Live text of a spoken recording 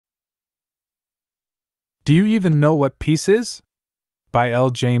Do you even know what peace is? By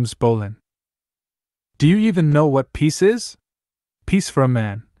L James Bolin. Do you even know what peace is? Peace for a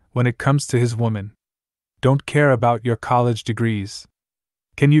man, when it comes to his woman. Don't care about your college degrees.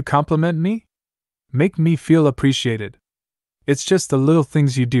 Can you compliment me? Make me feel appreciated. It's just the little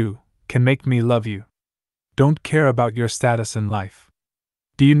things you do can make me love you. Don't care about your status in life.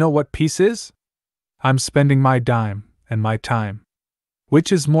 Do you know what peace is? I'm spending my dime and my time.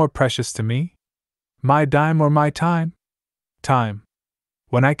 Which is more precious to me? My dime or my time? Time.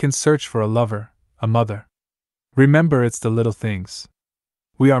 When I can search for a lover, a mother. Remember, it's the little things.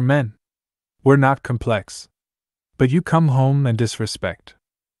 We are men. We're not complex. But you come home and disrespect.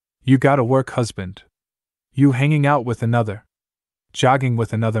 You got a work husband. You hanging out with another. Jogging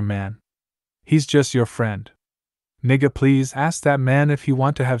with another man. He's just your friend. Nigga, please ask that man if he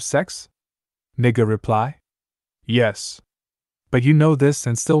want to have sex? Nigga reply. Yes. But you know this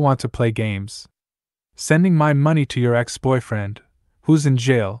and still want to play games. Sending my money to your ex-boyfriend, who's in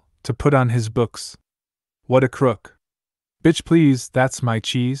jail, to put on his books. What a crook. Bitch, please, that's my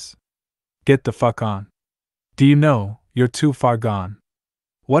cheese. Get the fuck on. Do you know, you're too far gone.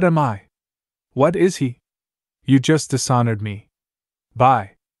 What am I? What is he? You just dishonored me.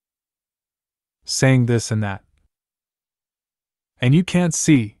 Bye. Saying this and that. And you can't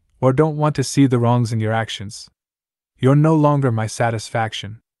see, or don't want to see the wrongs in your actions. You're no longer my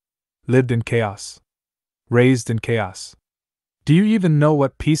satisfaction. Lived in chaos. Raised in chaos. Do you even know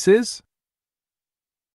what peace is?